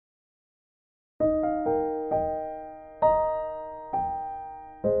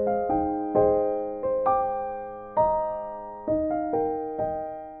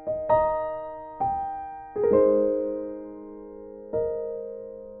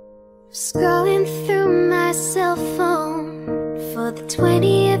Scrolling through my cell phone for the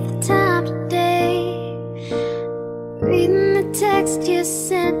 20th time today, reading the text you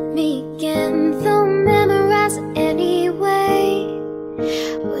sent me again, though memorize it anyway.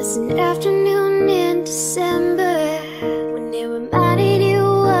 Was an afternoon in December when it reminded you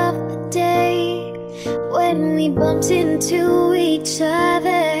of the day when we bumped into each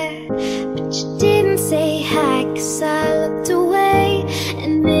other, but you didn't say hi 'cause I looked away.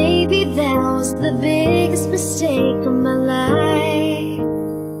 And maybe that was the biggest mistake of my life.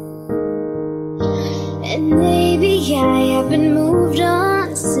 And maybe I haven't moved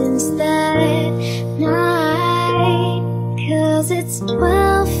on since that night, 'cause it's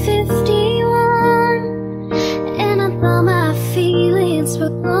 12:51 and I thought my feelings were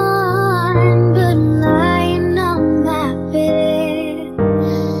gone. But I'm lying on my bed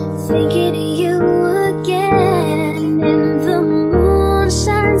thinking of you again, and the moon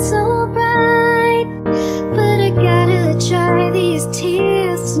shines so bright. But I gotta dry these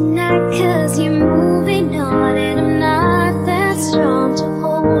tears tonight, 'cause you're moving on and I'm not that strong to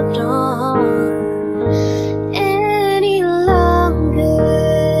hold on any longer.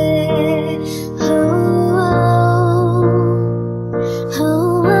 Oh, oh, oh, oh,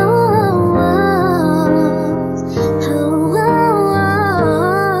 oh.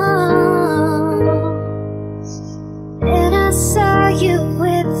 And I saw you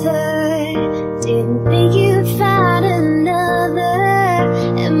with her, didn't think you'd find another,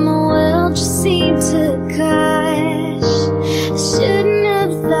 and my world just seemed to crash. Shouldn't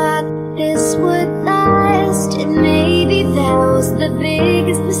have thought this would last, and maybe that was the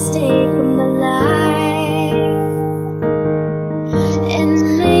biggest mistake